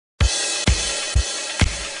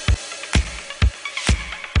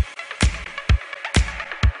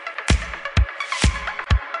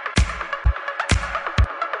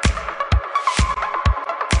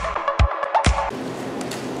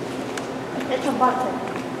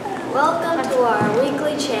Welcome to our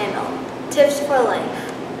weekly channel, Tips for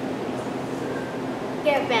Life.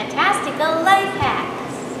 Get fantastical life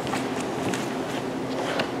hacks.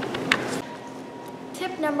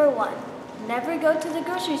 Tip number 1. Never go to the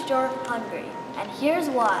grocery store hungry. And here's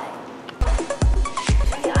why.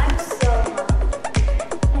 Gee, I'm so hungry.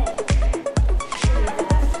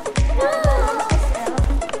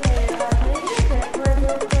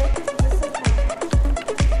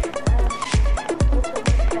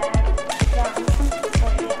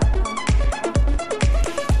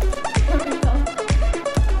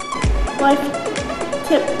 Life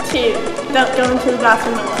tip 2, don't go into the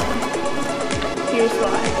bathroom alone. Here's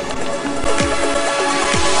why.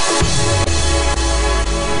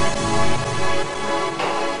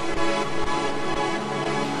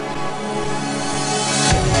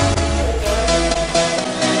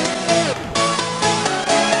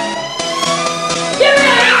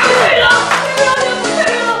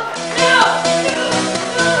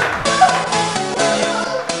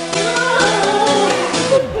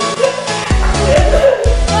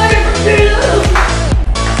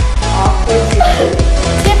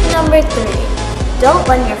 Number 3. Don't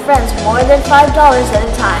lend your friends more than $5 at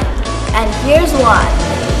a time. And here's why.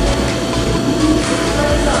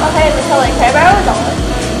 Okay, Michelle, can I borrow $1?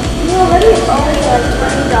 You already owe me like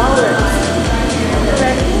 $20.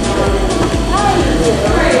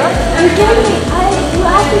 You gave me, you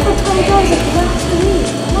asked me for $20 last week.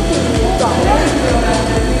 Look at me,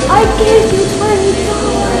 I gave you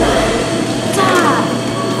 $20. Dad!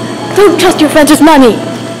 Don't trust your friends with money!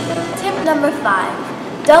 Tip number 5.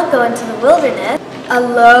 Don't go into the wilderness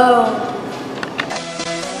alone.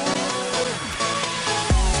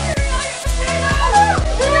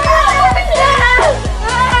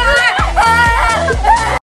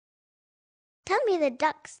 Tell me the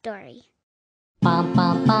duck story. Bum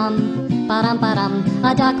bum bum, ba-dum ba-dum.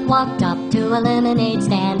 A duck walked up to a lemonade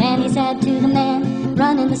stand and he said to the man,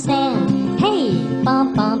 run in the stand. Hey,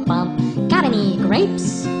 bum bum bum, got any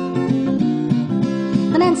grapes?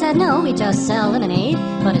 The man said, no, we just sell lemonade,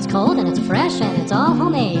 but it's cold and it's fresh and it's all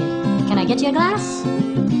homemade. Can I get you a glass?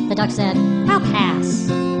 The duck said, I'll pass.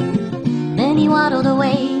 Then he waddled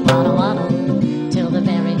away, waddle waddle, till the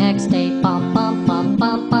very next day. Bum bum bum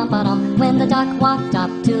bum bum ba-dum. When the duck walked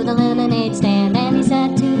up to the lemonade stand and he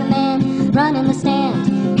said to the man, run in the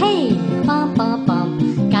stand. Hey, bum bum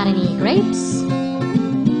bum, got any grapes?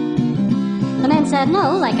 The man said,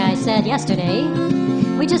 no, like I said yesterday,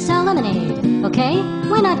 we just sell lemonade, okay?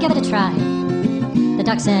 Why not give it a try? The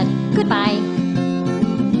duck said, goodbye.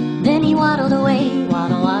 Then he waddled away,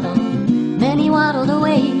 waddle waddle. Then he waddled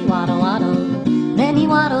away, waddle waddle. Then he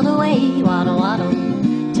waddled away, waddle waddle,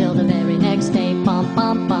 till the very next day. Bum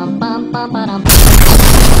bum bum bum bum ba-dum.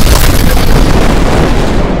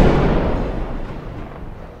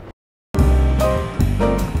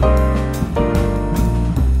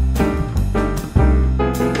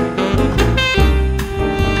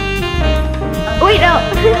 Wait, no!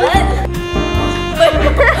 What?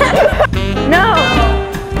 No!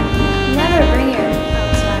 Never bring your...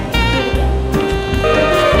 Oh, sorry. Do it again.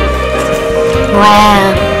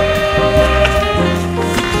 Wow.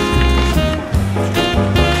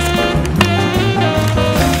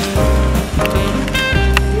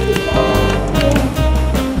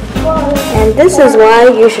 And this is why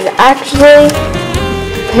you should actually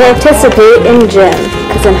participate in gym.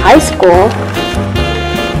 Because in high school,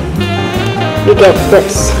 you get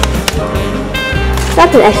this.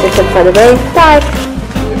 That's an extra tip for the day. Bye.